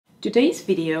Today's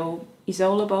video is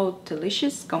all about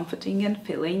delicious, comforting and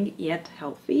filling yet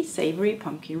healthy savory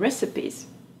pumpkin recipes.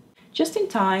 Just in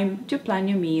time to plan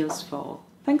your meals for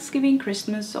Thanksgiving,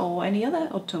 Christmas or any other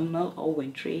autumnal or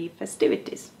wintry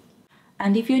festivities.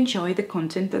 And if you enjoy the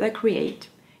content that I create,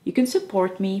 you can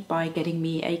support me by getting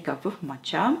me a cup of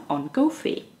matcha on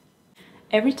Ko-fi.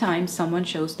 Every time someone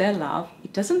shows their love,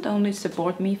 it doesn't only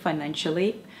support me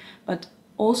financially, but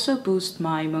also boosts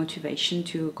my motivation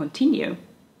to continue.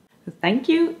 So thank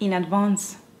you in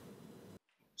advance.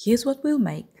 Here's what we'll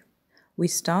make. We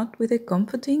start with a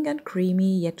comforting and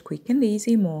creamy yet quick and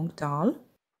easy Moong dal.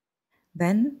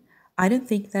 Then, I don't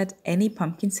think that any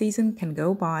pumpkin season can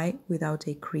go by without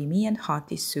a creamy and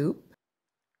hearty soup.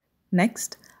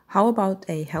 Next, how about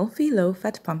a healthy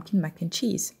low-fat pumpkin mac and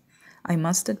cheese? I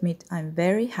must admit I'm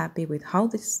very happy with how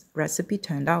this recipe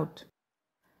turned out.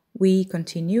 We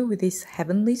continue with this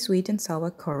heavenly sweet and sour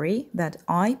curry that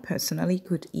I personally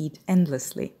could eat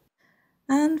endlessly.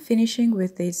 And finishing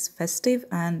with this festive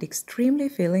and extremely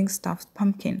filling stuffed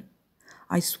pumpkin.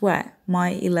 I swear,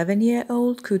 my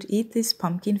 11-year-old could eat this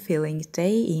pumpkin filling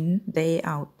day in, day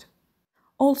out.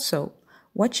 Also,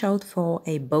 watch out for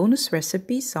a bonus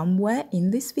recipe somewhere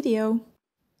in this video.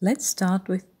 Let's start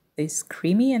with this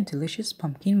creamy and delicious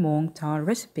pumpkin Moong dal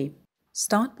recipe.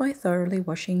 Start by thoroughly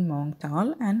washing Moong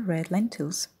dal and red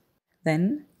lentils.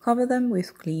 Then cover them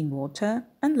with clean water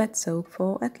and let soak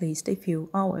for at least a few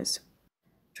hours.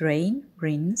 Drain,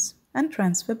 rinse and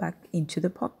transfer back into the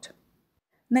pot.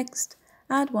 Next,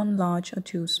 add 1 large or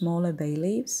 2 smaller bay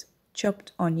leaves,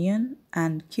 chopped onion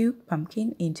and cubed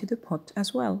pumpkin into the pot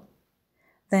as well.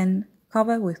 Then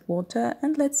cover with water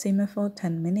and let simmer for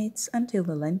 10 minutes until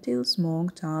the lentils,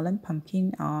 Moong dal and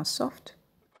pumpkin are soft.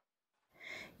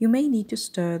 You may need to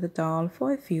stir the dal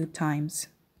for a few times.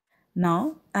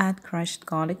 Now add crushed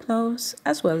garlic cloves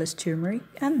as well as turmeric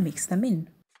and mix them in.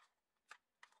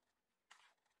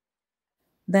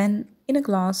 Then, in a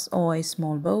glass or a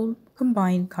small bowl,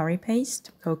 combine curry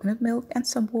paste, coconut milk and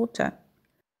some water.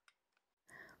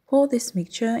 Pour this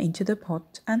mixture into the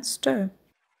pot and stir.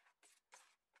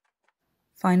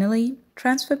 Finally,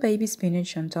 transfer baby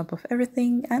spinach on top of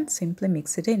everything and simply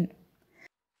mix it in.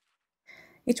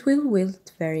 It will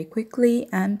wilt very quickly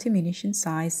and diminish in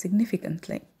size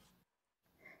significantly.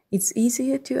 It's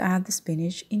easier to add the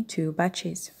spinach in 2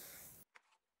 batches.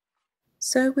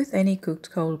 Serve with any cooked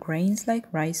whole grains like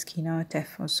rice, quinoa,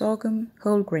 teff or sorghum,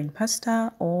 whole grain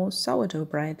pasta or sourdough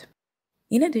bread.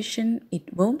 In addition,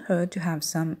 it won't hurt to have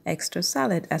some extra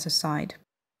salad as a side.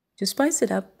 To spice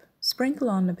it up, sprinkle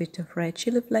on a bit of red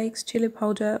chili flakes, chili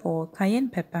powder or cayenne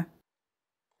pepper.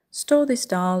 Store this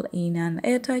dal in an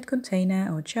airtight container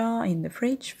or jar in the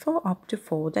fridge for up to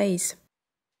 4 days.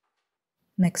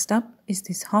 Next up is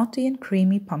this hearty and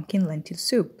creamy pumpkin lentil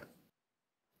soup.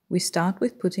 We start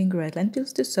with putting red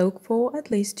lentils to soak for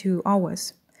at least 2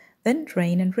 hours, then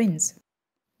drain and rinse.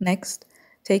 Next,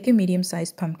 take a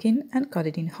medium-sized pumpkin and cut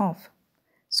it in half.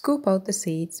 Scoop out the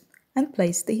seeds and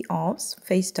place the halves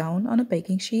face down on a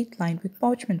baking sheet lined with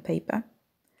parchment paper.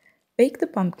 Bake the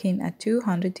pumpkin at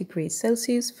 200 degrees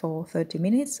Celsius for 30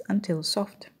 minutes until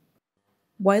soft.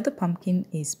 While the pumpkin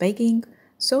is baking,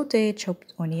 sauté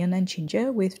chopped onion and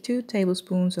ginger with 2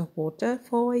 tablespoons of water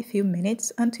for a few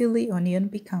minutes until the onion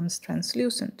becomes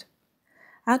translucent.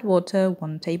 Add water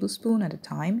 1 tablespoon at a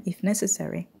time if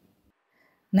necessary.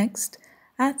 Next,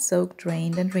 add soaked,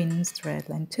 drained and rinsed red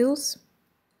lentils,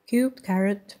 cubed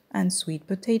carrot and sweet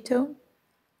potato,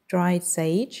 dried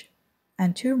sage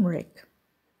and turmeric.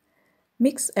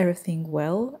 Mix everything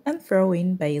well and throw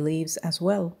in bay leaves as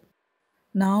well.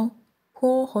 Now,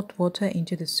 pour hot water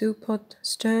into the soup pot,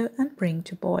 stir and bring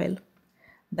to boil.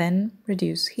 Then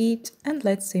reduce heat and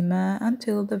let simmer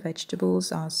until the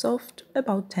vegetables are soft,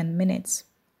 about 10 minutes.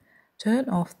 Turn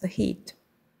off the heat.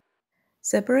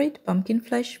 Separate pumpkin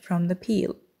flesh from the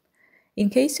peel.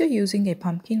 In case you're using a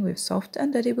pumpkin with soft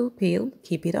and edible peel,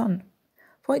 keep it on.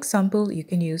 For example, you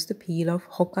can use the peel of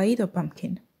Hokkaido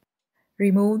pumpkin.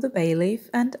 Remove the bay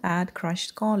leaf and add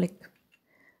crushed garlic.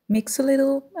 Mix a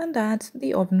little and add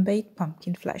the oven-baked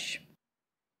pumpkin flesh.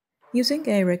 Using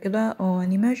a regular or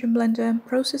an immersion blender,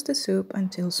 process the soup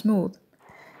until smooth.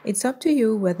 It's up to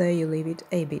you whether you leave it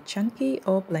a bit chunky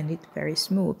or blend it very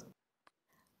smooth.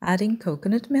 Adding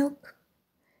coconut milk.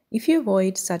 If you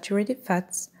avoid saturated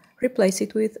fats, replace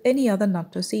it with any other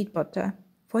nut or seed butter.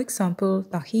 For example,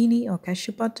 tahini or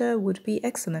cashew butter would be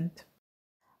excellent.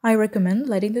 I recommend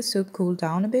letting the soup cool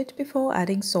down a bit before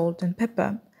adding salt and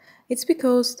pepper. It's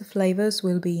because the flavors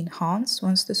will be enhanced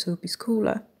once the soup is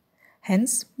cooler.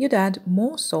 Hence, you'd add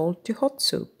more salt to hot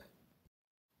soup.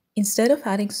 Instead of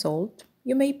adding salt,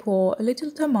 you may pour a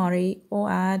little tamari or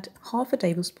add half a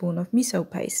tablespoon of miso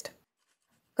paste.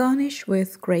 Garnish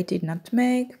with grated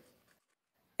nutmeg,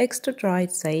 extra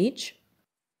dried sage,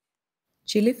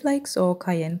 chili flakes or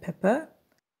cayenne pepper,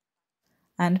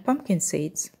 and pumpkin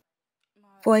seeds.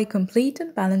 For a complete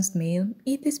and balanced meal,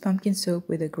 eat this pumpkin soup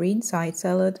with a green side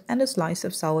salad and a slice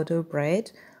of sourdough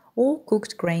bread, or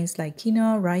cooked grains like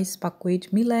quinoa, rice,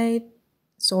 buckwheat, millet,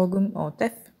 sorghum, or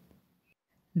teff.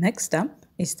 Next up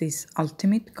is this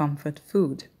ultimate comfort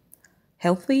food: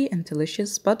 healthy and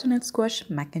delicious butternut squash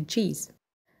mac and cheese.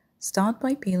 Start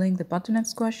by peeling the butternut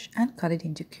squash and cut it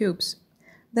into cubes.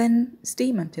 Then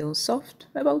steam until soft,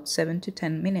 about 7 to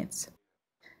 10 minutes.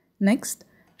 Next,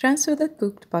 transfer the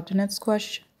cooked butternut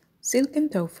squash, silken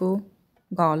tofu,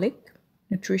 garlic,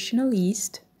 nutritional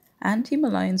yeast, and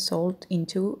Himalayan salt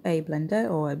into a blender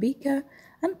or a beaker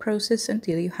and process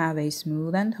until you have a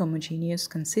smooth and homogeneous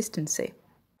consistency.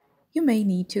 You may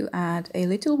need to add a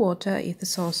little water if the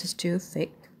sauce is too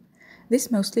thick.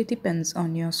 This mostly depends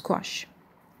on your squash.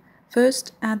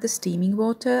 First, add the steaming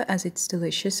water as it's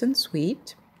delicious and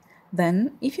sweet.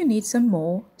 Then, if you need some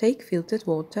more, take filtered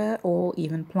water or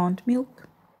even plant milk.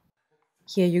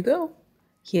 Here you go.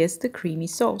 Here's the creamy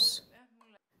sauce.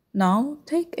 Now,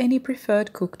 take any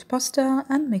preferred cooked pasta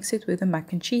and mix it with the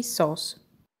mac and cheese sauce.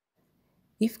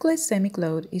 If glycemic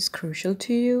load is crucial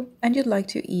to you and you'd like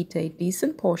to eat a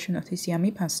decent portion of this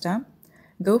yummy pasta,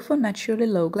 go for naturally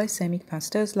low glycemic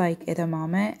pastas like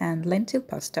edamame and lentil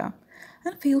pasta,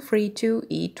 and feel free to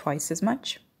eat twice as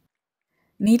much.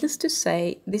 Needless to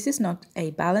say, this is not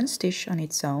a balanced dish on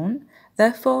its own,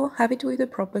 therefore have it with a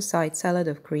proper side salad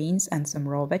of greens and some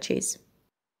raw veggies.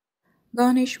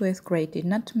 Garnish with grated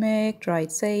nutmeg,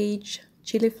 dried sage,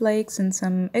 chili flakes, and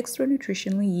some extra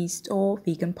nutritional yeast or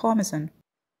vegan parmesan.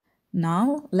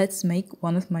 Now let's make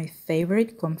one of my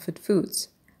favorite comfort foods: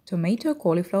 tomato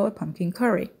cauliflower pumpkin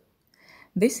curry.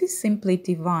 This is simply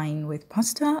divine with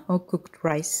pasta or cooked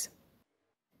rice.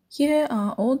 Here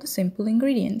are all the simple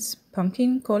ingredients: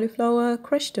 pumpkin, cauliflower,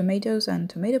 crushed tomatoes and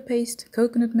tomato paste,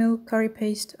 coconut milk, curry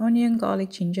paste, onion, garlic,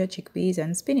 ginger, chickpeas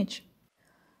and spinach.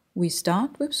 We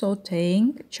start with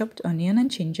sautéing chopped onion and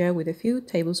ginger with a few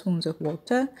tablespoons of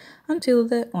water until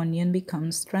the onion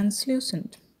becomes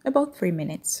translucent, about 3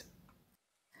 minutes.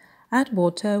 Add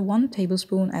water 1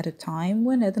 tablespoon at a time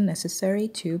whenever necessary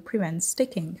to prevent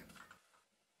sticking.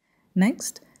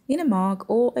 Next, in a mug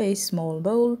or a small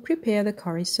bowl, prepare the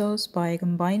curry sauce by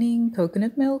combining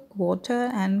coconut milk, water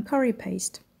and curry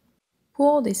paste.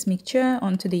 Pour this mixture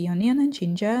onto the onion and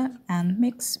ginger and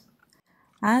mix.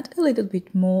 Add a little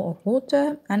bit more of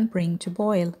water and bring to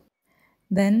boil.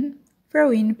 Then throw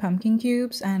in pumpkin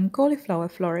cubes and cauliflower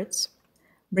florets.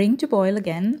 Bring to boil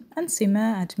again and simmer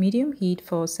at medium heat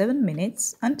for 7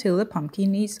 minutes until the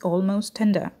pumpkin is almost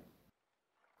tender.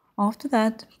 After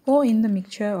that, pour in the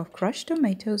mixture of crushed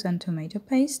tomatoes and tomato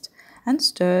paste and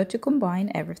stir to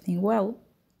combine everything well.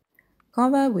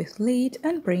 Cover with lid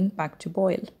and bring back to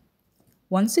boil.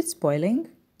 Once it's boiling,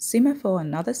 simmer for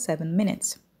another 7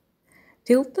 minutes.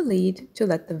 Tilt the lid to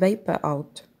let the vapor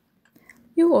out.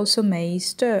 You also may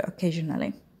stir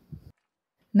occasionally.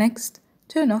 Next,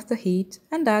 turn off the heat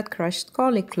and add crushed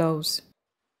garlic cloves.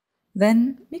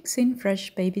 Then mix in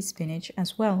fresh baby spinach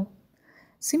as well.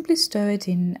 Simply stir it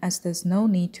in as there's no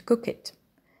need to cook it.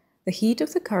 The heat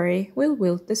of the curry will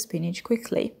wilt the spinach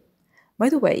quickly. By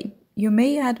the way, you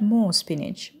may add more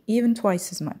spinach, even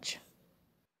twice as much.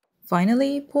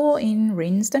 Finally, pour in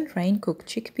rinsed and drained cooked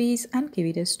chickpeas and give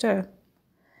it a stir.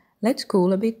 Let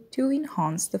cool a bit to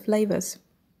enhance the flavors.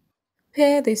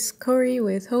 Pair this curry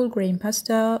with whole grain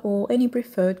pasta or any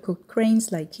preferred cooked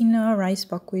grains like quinoa, rice,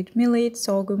 buckwheat, millet,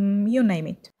 sorghum, you name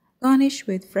it. Garnish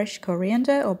with fresh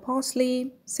coriander or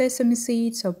parsley, sesame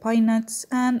seeds or pine nuts,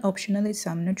 and optionally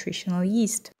some nutritional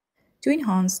yeast. To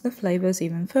enhance the flavors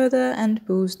even further and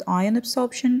boost iron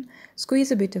absorption,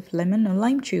 squeeze a bit of lemon or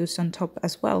lime juice on top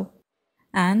as well.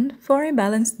 And for a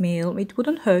balanced meal, it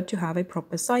wouldn't hurt to have a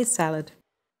proper side salad.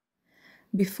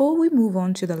 Before we move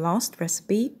on to the last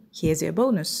recipe, here's your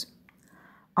bonus.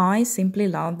 I simply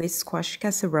love this squash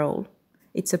casserole.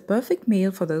 It's a perfect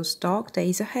meal for those dark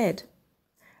days ahead.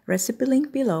 Recipe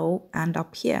link below and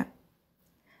up here.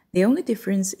 The only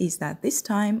difference is that this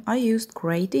time I used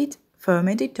grated,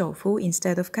 fermented tofu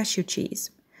instead of cashew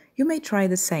cheese. You may try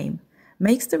the same.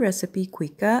 Makes the recipe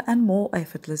quicker and more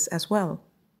effortless as well.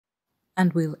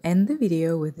 And we'll end the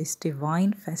video with this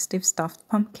divine festive stuffed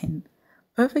pumpkin.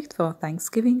 Perfect for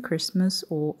Thanksgiving, Christmas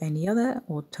or any other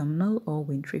autumnal or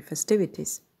wintry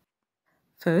festivities.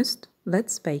 First,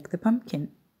 let's bake the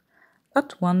pumpkin.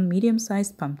 Cut one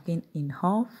medium-sized pumpkin in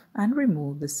half and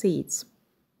remove the seeds.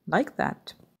 Like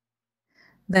that.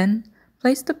 Then,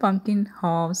 Place the pumpkin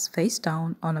halves face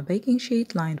down on a baking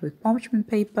sheet lined with parchment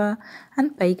paper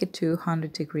and bake at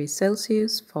 200 degrees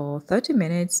Celsius for 30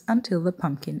 minutes until the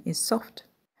pumpkin is soft.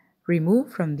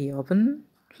 Remove from the oven,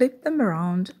 flip them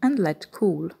around and let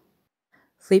cool.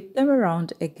 Flip them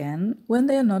around again when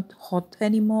they are not hot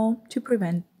anymore to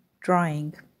prevent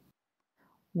drying.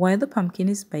 While the pumpkin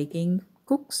is baking,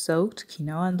 cook soaked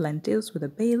quinoa and lentils with a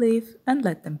bay leaf and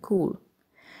let them cool.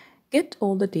 Get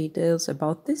all the details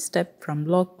about this step from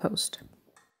blog post.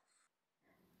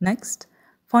 Next,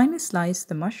 finely slice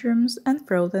the mushrooms and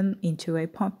throw them into a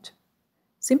pot.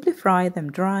 Simply fry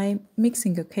them dry,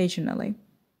 mixing occasionally.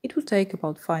 It will take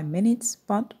about 5 minutes,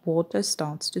 but water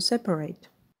starts to separate.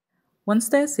 Once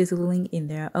they are sizzling in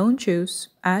their own juice,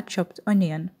 add chopped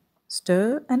onion.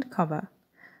 Stir and cover.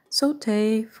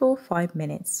 Sauté for 5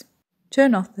 minutes.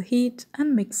 Turn off the heat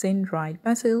and mix in dried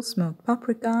basil, smoked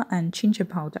paprika and ginger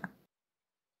powder.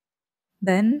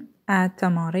 Then add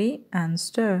tamari and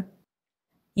stir.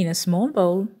 In a small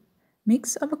bowl,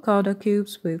 mix avocado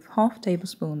cubes with half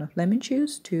tablespoon of lemon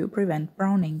juice to prevent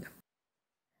browning.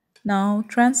 Now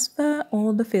transfer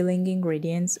all the filling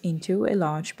ingredients into a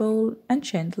large bowl and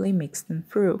gently mix them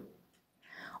through.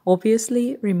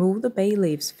 Obviously, remove the bay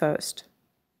leaves first.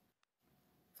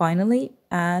 Finally,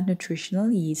 add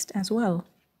nutritional yeast as well.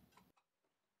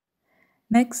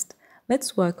 Next,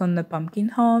 let's work on the pumpkin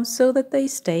halves so that they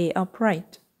stay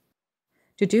upright.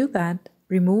 To do that,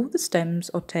 remove the stems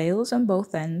or tails on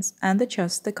both ends and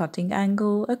adjust the cutting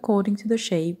angle according to the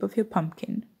shape of your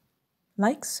pumpkin,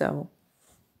 like so.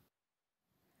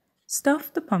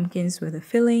 Stuff the pumpkins with a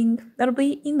filling that'll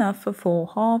be enough for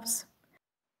 4 halves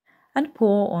and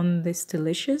pour on this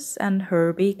delicious and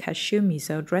herby cashew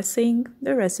miso dressing,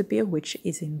 the recipe of which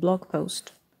is in blog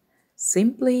post.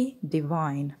 Simply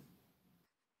divine.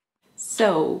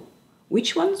 So,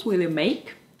 which ones will you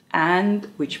make and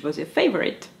which was your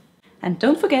favorite? And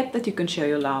don't forget that you can show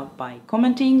your love by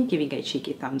commenting, giving a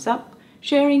cheeky thumbs up,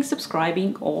 sharing,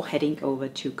 subscribing or heading over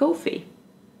to Ko-fi.